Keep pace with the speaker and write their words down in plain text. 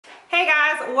Hey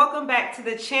guys, welcome back to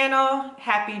the channel.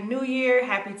 Happy New Year,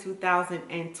 happy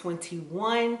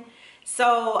 2021.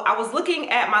 So I was looking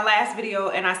at my last video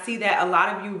and I see that a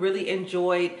lot of you really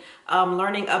enjoyed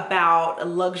learning about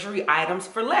luxury items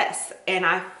for less. And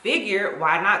I figured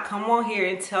why not come on here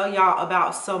and tell y'all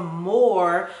about some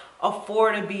more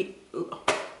affordable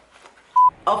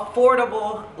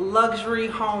luxury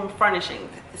home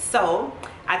furnishings. So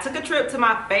I took a trip to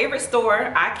my favorite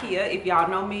store, IKEA. If y'all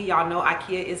know me, y'all know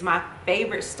IKEA is my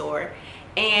favorite store.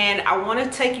 And I want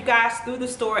to take you guys through the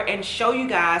store and show you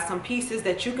guys some pieces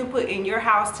that you can put in your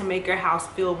house to make your house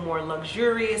feel more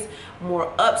luxurious,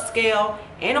 more upscale,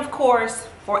 and of course,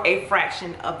 for a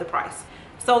fraction of the price.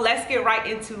 So let's get right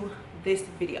into this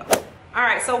video. All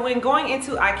right, so when going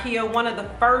into IKEA, one of the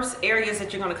first areas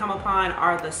that you're going to come upon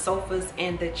are the sofas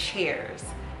and the chairs.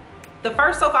 The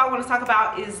first sofa I want to talk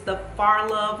about is the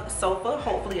Farlove sofa.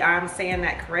 Hopefully I'm saying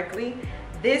that correctly.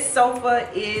 This sofa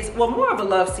is, well, more of a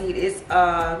love seat.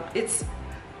 It's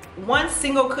one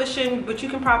single cushion, but you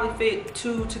can probably fit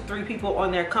 2 to 3 people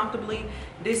on there comfortably.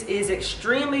 This is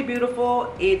extremely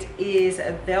beautiful. It is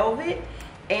velvet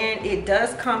and it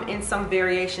does come in some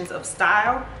variations of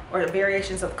style or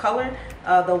variations of color.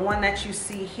 The one that you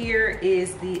see here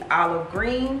is the olive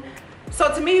green.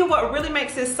 So to me, what really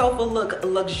makes this sofa look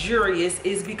luxurious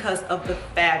is because of the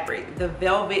fabric. The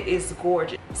velvet is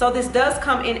gorgeous. So this does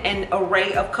come in an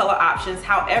array of color options.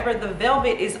 However, the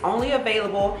velvet is only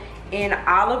available in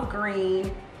olive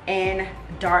green and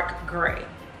dark gray.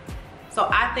 So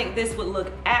I think this would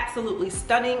look absolutely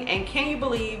stunning. And can you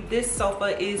believe this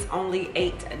sofa is only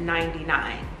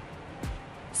 $8.99?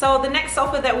 So the next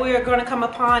sofa that we are going to come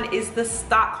upon is the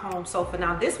Stockholm sofa.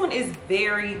 Now this one is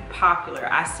very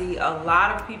popular. I see a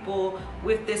lot of people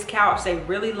with this couch. They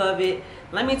really love it.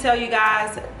 Let me tell you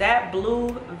guys, that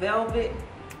blue velvet,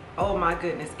 oh my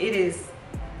goodness,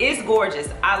 it's gorgeous.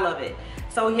 I love it.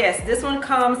 So yes, this one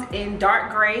comes in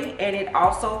dark gray and it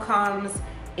also comes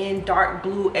in dark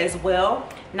blue as well.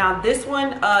 Now this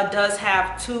one does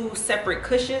have 2 separate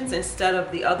cushions instead of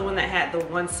the other one that had the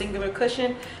one singular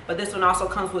cushion, but this one also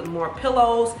comes with more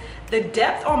pillows. The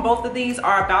depth on both of these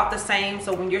are about the same,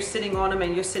 so when you're sitting on them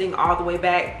and you're sitting all the way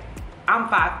back, I'm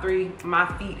 5'3", my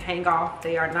feet hang off,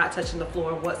 they are not touching the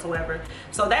floor whatsoever.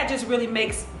 So that just really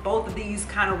makes both of these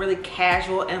kind of really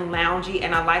casual and loungy,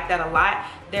 and I like that a lot.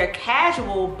 They're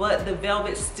casual, but the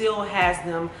velvet still has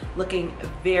them looking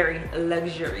very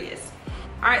luxurious.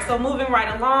 All right, so moving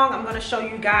right along, I'm gonna show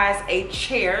you guys a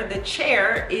chair. The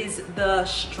chair is the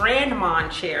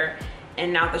Strandmon chair.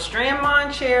 And now the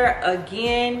Strandmon chair,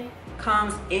 again,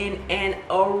 comes in an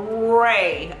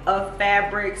array of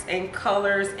fabrics and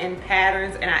colors and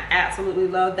patterns, and I absolutely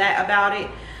love that about it.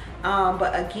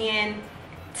 But again,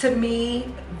 to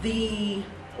me, the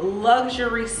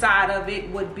luxury side of it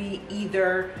would be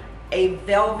either a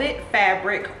velvet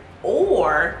fabric,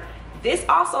 or this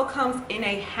also comes in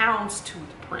a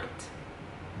houndstooth print.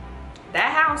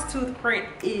 That houndstooth print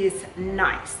is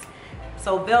nice.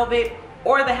 So velvet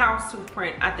or the houndstooth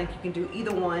print, I think you can do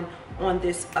either one on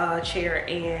this chair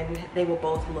and they will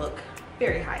both look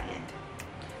very high end.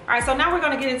 All right, so now we're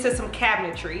gonna get into some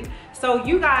cabinetry. So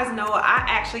you guys know I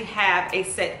actually have a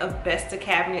set of Besta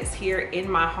cabinets here in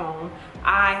my home.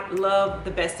 I love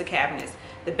the Besta cabinets.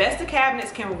 The Besta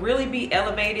cabinets can really be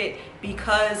elevated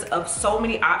because of so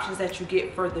many options that you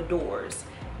get for the doors.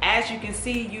 As you can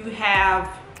see, you have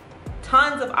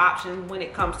tons of options when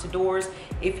it comes to doors.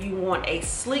 If you want a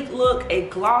sleek look, a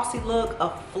glossy look, a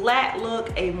flat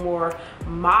look, a more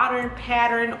modern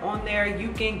pattern on there,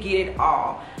 you can get it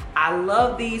all. I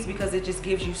love these because it just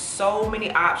gives you so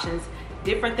many options,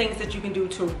 different things that you can do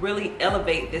to really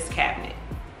elevate this cabinet.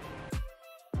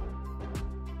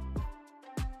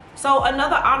 So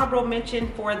another honorable mention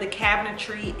for the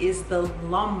cabinetry is the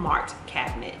Lombard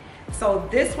cabinet. So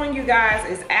this one, you guys,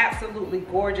 is absolutely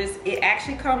gorgeous. It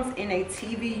actually comes in a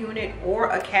TV unit or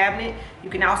a cabinet.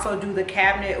 You can also do the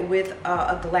cabinet with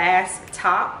a glass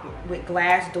top with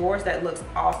glass doors. That looks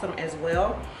awesome as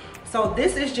well. So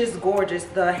this is just gorgeous.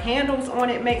 The handles on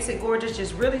it makes it gorgeous,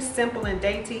 just really simple and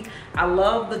dainty. I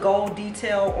love the gold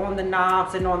detail on the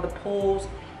knobs and on the pulls.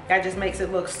 That just makes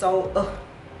it look so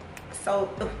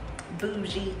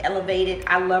bougie, elevated.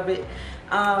 I love it.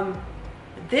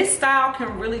 This style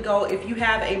can really go if you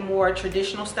have a more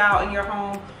traditional style in your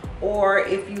home, or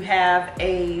if you have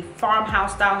a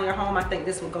farmhouse style in your home. I think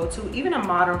this will go too. Even a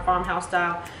modern farmhouse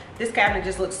style. This cabinet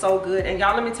just looks so good. And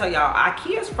y'all, let me tell y'all,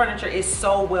 IKEA's furniture is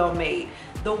so well made.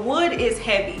 The wood is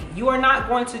heavy. You are not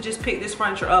going to just pick this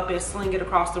furniture up and sling it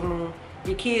across the room.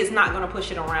 Your kid's not going to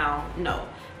push it around. No.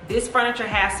 this furniture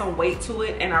has some weight to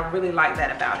it, and I really like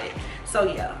that about it. So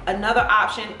yeah, another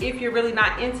option if you're really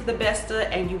not into the Vesta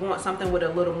and you want something with a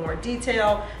little more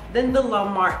detail, then the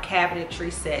Landmark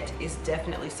cabinetry set is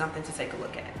definitely something to take a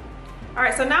look at. All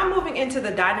right, so now moving into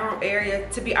the dining room area.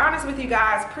 To be honest with you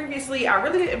guys, previously I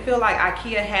really didn't feel like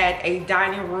IKEA had a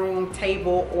dining room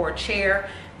table or chair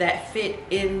that fit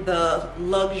in the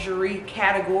luxury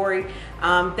category.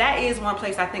 That is one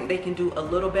place I think they can do a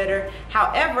little better.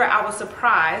 However, I was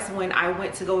surprised when I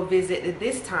went to go visit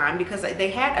this time because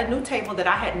they had a new table that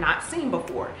I had not seen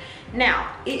before.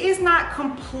 Now, it is not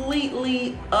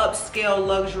completely upscale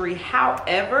luxury.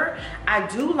 However, I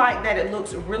do like that it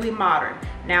looks really modern.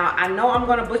 Now, I know I'm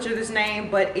gonna butcher this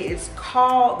name, but it is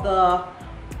called the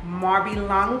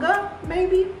Marbilonga,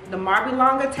 maybe? The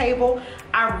Marbilonga table.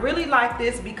 I really like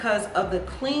this because of the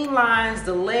clean lines.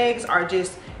 The legs are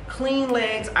just clean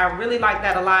legs. I really like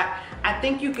that a lot. I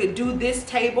think you could do this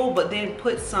table, but then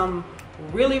put some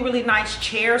really nice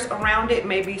chairs around it.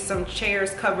 Maybe some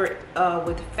chairs covered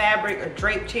with fabric or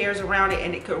draped chairs around it,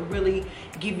 and it could really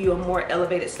give you a more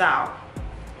elevated style.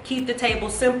 Keep the table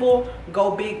simple,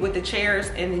 go big with the chairs,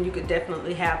 and then you could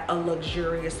definitely have a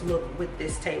luxurious look with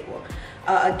this table.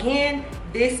 Again,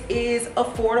 this is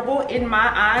affordable in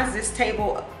my eyes. This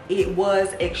table, it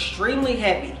was extremely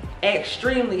heavy,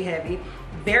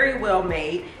 very well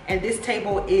made, and this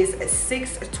table is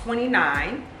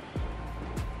 $629,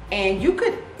 and you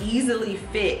could easily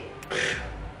fit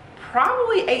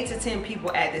probably 8 to 10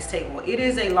 people at this table. It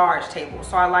is a large table,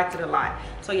 so I liked it a lot.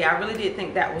 So yeah, I really did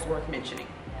think that was worth mentioning.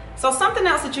 So something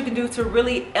else that you can do to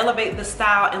really elevate the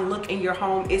style and look in your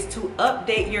home is to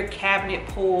update your cabinet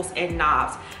pulls and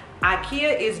knobs.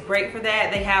 IKEA is great for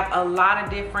that. They have a lot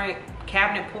of different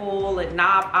cabinet pull and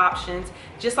knob options.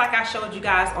 Just like I showed you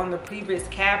guys on the previous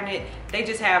cabinet, they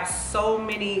just have so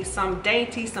many, some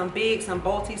dainty, some big, some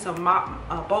bolty, some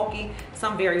bulky,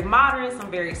 some very modern,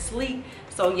 some very sleek.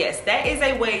 So yes, that is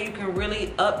a way you can really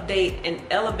update and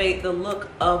elevate the look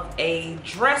of a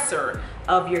dresser,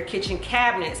 of your kitchen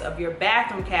cabinets, of your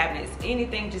bathroom cabinets,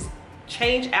 anything. Just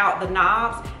change out the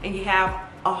knobs and you have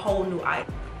a whole new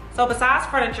item. So besides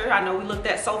furniture, I know we looked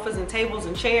at sofas and tables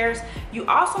and chairs, you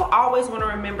also always want to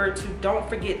remember to don't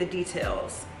forget the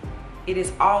details. It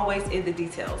is always in the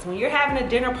details. When you're having a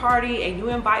dinner party and you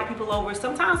invite people over,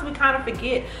 sometimes we kind of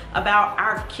forget about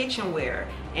our kitchenware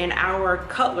and our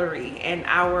cutlery and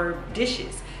our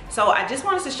dishes. So I just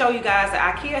wanted to show you guys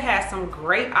that IKEA has some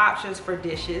great options for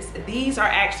dishes. These are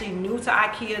actually new to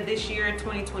IKEA this year in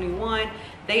 2021.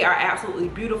 They are absolutely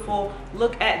beautiful.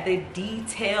 Look at the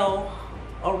detail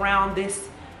around this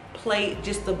plate.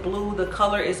 Just the blue, the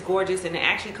color is gorgeous, and it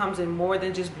actually comes in more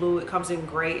than just blue. It comes in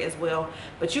gray as well.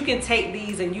 But you can take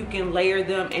these and you can layer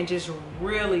them and just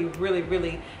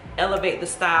really elevate the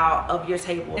style of your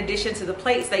table. In addition to the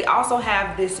plates, they also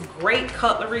have this great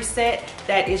cutlery set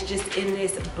that is just in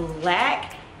this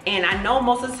black. And I know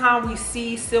most of the time we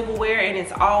see silverware and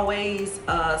it's always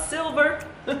silver.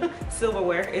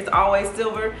 Silverware, it's always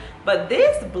silver. But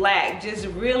this black just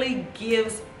really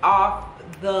gives off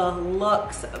the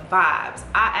luxe vibes.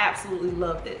 I absolutely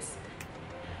love this.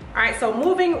 All right, so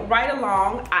moving right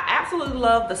along, I absolutely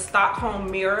love the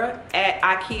Stockholm mirror at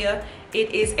IKEA.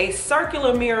 It is a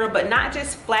circular mirror, but not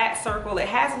just flat circle. It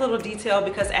has a little detail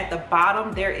because at the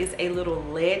bottom there is a little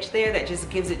ledge there that just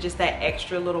gives it just that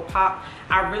extra little pop.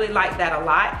 I really like that a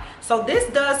lot. So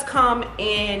this does come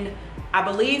in, I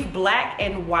believe, black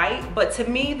and white, but to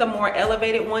me the more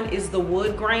elevated one is the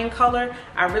wood grain color.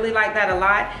 I really like that a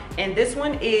lot, and this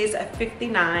one is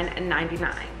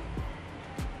 $59.99.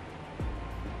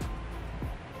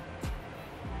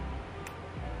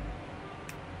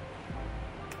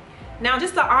 Now,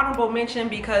 just an honorable mention,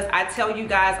 because I tell you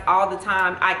guys all the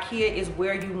time, IKEA is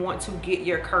where you want to get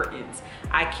your curtains.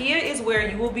 IKEA is where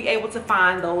you will be able to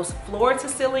find those floor to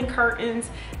ceiling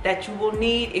curtains that you will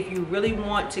need if you really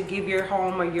want to give your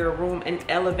home or your room an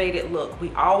elevated look. We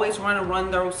always want to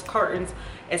run those curtains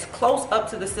as close up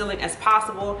to the ceiling as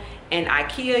possible, and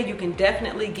IKEA, you can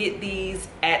definitely get these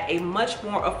at a much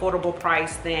more affordable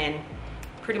price than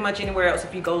pretty much anywhere else.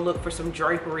 If you go look for some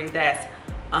drapery that's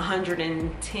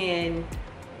 110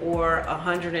 or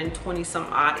 120 some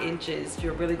odd inches,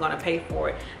 you're really going to pay for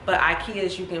it. But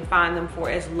IKEA's, you can find them for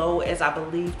as low as, I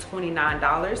believe,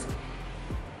 $29.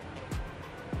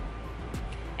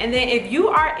 And then if you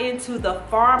are into the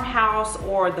farmhouse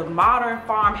or the modern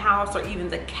farmhouse or even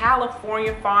the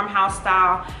California farmhouse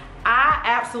style, I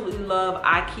absolutely love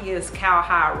IKEA's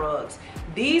cowhide rugs.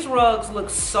 These rugs look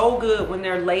so good when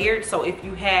they're layered. So if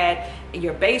you had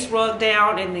your base rug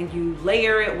down and then you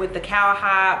layer it with the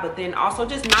cowhide, but then also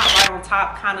just not right on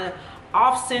top, kind of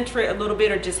off center it a little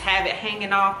bit or just have it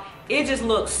hanging off. It just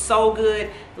looks so good.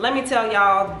 Let me tell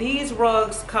y'all, these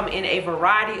rugs come in a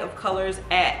variety of colors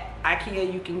at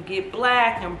IKEA. You can get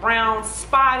black and brown,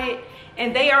 spotted,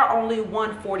 and they are only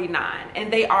 $149,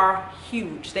 and they are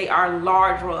huge. They are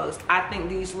large rugs. I think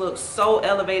these look so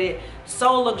elevated,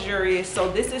 so luxurious. So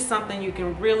this is something you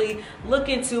can really look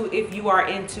into if you are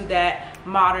into that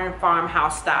modern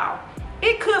farmhouse style.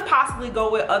 It could possibly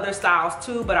go with other styles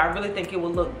too, but I really think it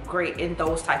will look great in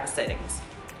those type of settings.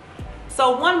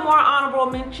 So one more honorable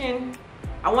mention,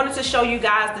 I wanted to show you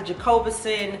guys the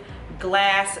JacobeSon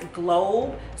glass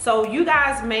globe. So you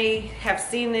guys may have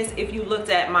seen this if you looked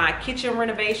at my kitchen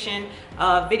renovation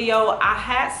video.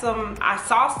 I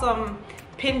saw some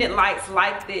pendant lights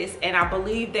like this, and I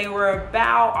believe they were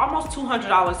about almost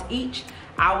 $200 each.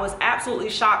 I was absolutely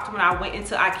shocked when I went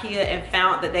into IKEA and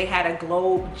found that they had a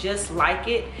globe just like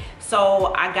it.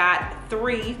 So I got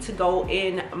 3 to go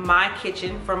in my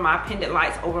kitchen for my pendant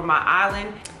lights over my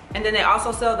island. And then they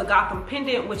also sell the Gotham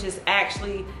pendant, which is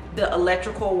actually the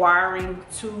electrical wiring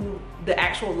to the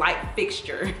actual light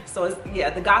fixture. So it's, yeah,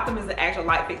 the Gotham is the actual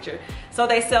light fixture. So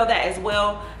they sell that as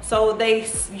well. So they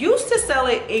used to sell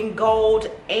it in gold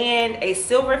and a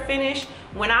silver finish.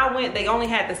 When I went, they only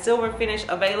had the silver finish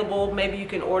available. Maybe you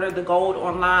can order the gold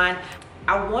online.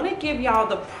 I want to give y'all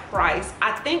the price.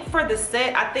 I think for the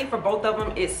set, I think for both of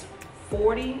them it's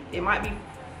 40. It might be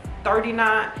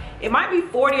 39. It might be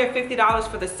 40 or $50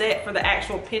 for the set for the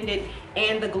actual pendant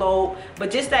and the globe,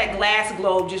 but just that glass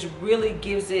globe just really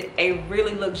gives it a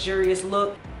really luxurious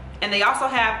look. And they also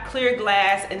have clear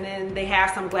glass, and then they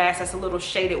have some glass that's a little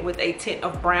shaded with a tint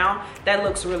of brown. That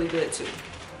looks really good too.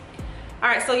 All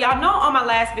right, so y'all know on my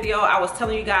last video I was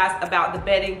telling you guys about the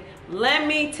bedding. Let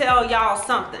me tell y'all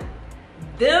something.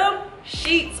 Them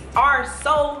sheets are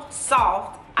so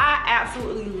soft. I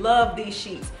absolutely love these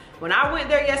sheets. When I went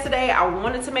there yesterday, I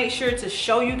wanted to make sure to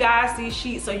show you guys these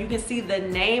sheets so you can see the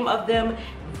name of them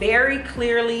very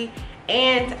clearly,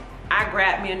 and I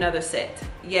grabbed me another set.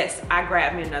 Yes, I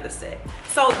grabbed me another set.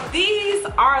 So these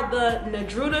are the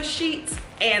NeesieDoesIT sheets,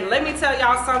 and let me tell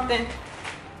y'all something.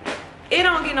 It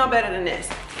don't get no better than this.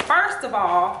 First of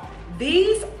all,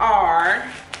 these are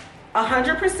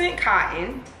 100%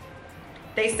 cotton.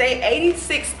 They say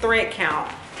 86 thread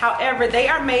count. However, they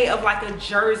are made of like a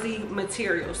jersey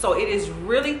material. So it is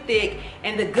really thick.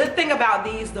 And the good thing about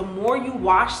these, the more you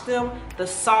wash them, the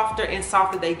softer and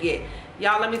softer they get.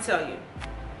 Y'all, let me tell you,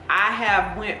 I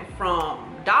have went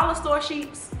from dollar store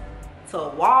sheets to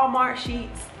Walmart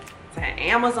sheets to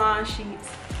Amazon sheets.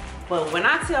 But when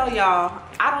I tell y'all,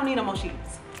 I don't need no more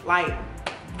sheets. Like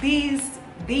these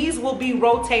will be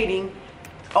rotating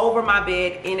over my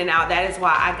bed in and out. That is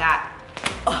why I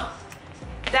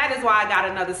got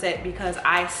another set, because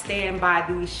I stand by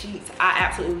these sheets. I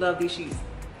absolutely love these sheets.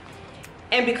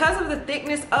 And because of the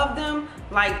thickness of them,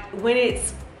 like when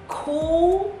it's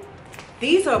cool,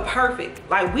 these are perfect.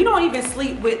 Like we don't even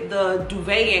sleep with the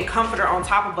duvet and comforter on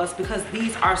top of us because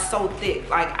these are so thick.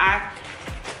 Like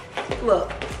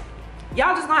look,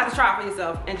 y'all just gonna have to try it for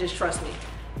yourself and just trust me.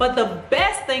 But the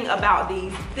best thing about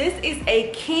these, this is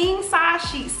a king size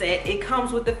sheet set. It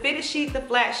comes with the fitted sheet, the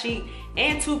flat sheet,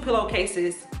 and 2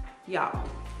 pillowcases. Y'all,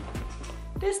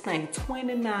 this thing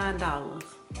 $29.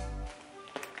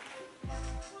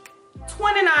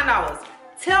 $29.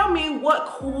 Tell me what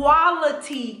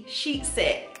quality sheet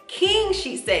set, king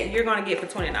sheet set, you're gonna get for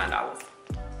 $29.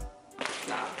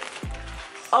 Nah.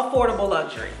 Affordable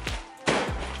luxury.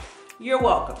 You're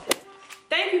welcome.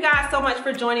 Thank you guys so much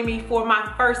for joining me for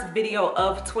my first video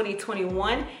of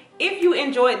 2021. If you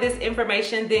enjoyed this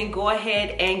information, then go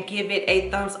ahead and give it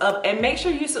a thumbs up and make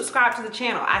sure you subscribe to the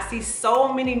channel. I see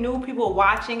so many new people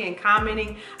watching and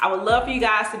commenting. I would love for you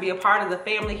guys to be a part of the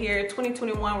family here.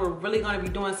 2021, we're really going to be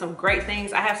doing some great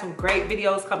things. I have some great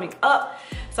videos coming up.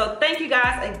 So thank you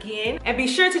guys again. And be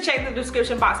sure to check the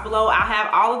description box below. I'll have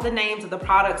all of the names of the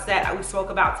products that we spoke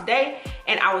about today.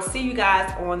 And I will see you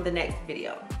guys on the next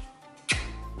video.